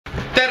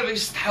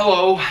Tervist,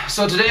 hello.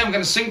 So today I'm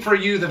gonna sing for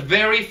you the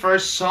very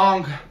first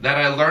song that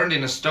I learned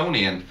in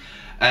Estonian,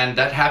 and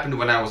that happened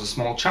when I was a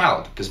small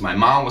child because my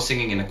mom was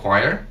singing in a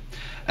choir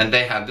and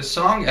they had this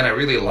song and I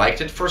really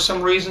liked it for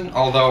some reason,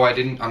 although I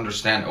didn't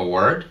understand a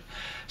word.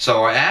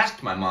 So I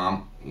asked my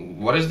mom,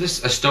 what is this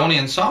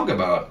Estonian song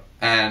about?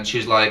 And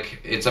she's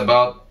like, it's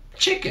about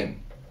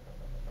chicken.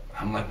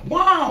 I'm like,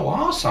 wow,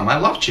 awesome, I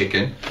love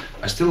chicken.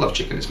 I still love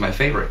chicken, it's my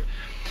favorite.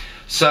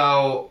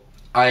 So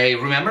I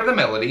remember the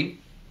melody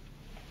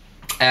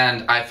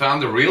and I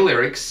found the real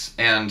lyrics,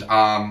 and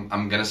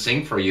I'm gonna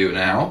sing for you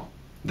now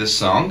this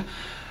song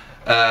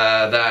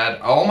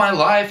that all my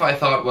life I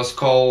thought was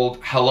called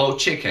Hello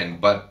Chicken,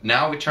 but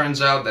now it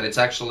turns out that it's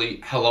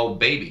actually Hello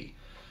Baby.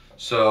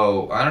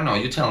 So I don't know,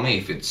 you tell me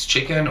if it's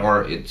chicken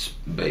or it's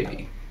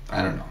baby.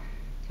 I don't know.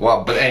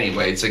 Well, but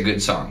anyway, it's a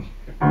good song.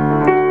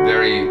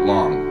 Very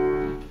long.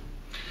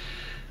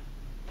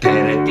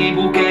 Tere,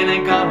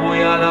 TIBUKENE,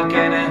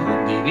 kabujalakene,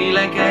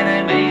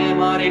 Hundivilekene, meie,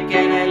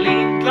 Marikene,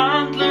 Lint,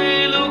 lant,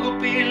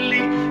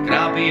 lugupilli,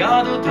 Krapi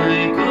Aadu,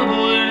 kubu,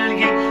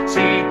 õlgi,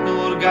 Siit,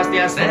 nurgast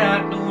ja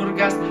sealt,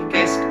 nurgast,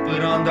 Kesk,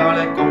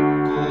 põrandale,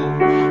 kokku.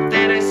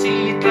 Tere,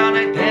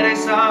 siitlane, tere,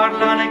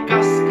 saarlane,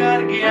 kas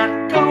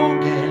karkjad,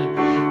 kaugel.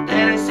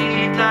 Tere,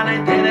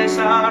 siitlane, tere,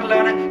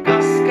 saarlane,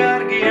 kas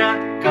karkjad,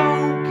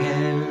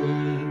 kaugel.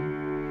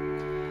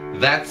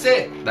 That's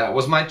it. That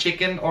was my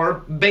chicken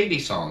or baby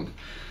song.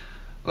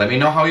 Let me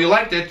know how you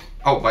liked it.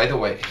 Oh, by the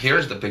way,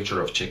 here's the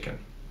picture of chicken.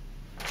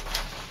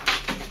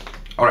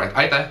 Alright,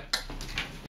 aitäh!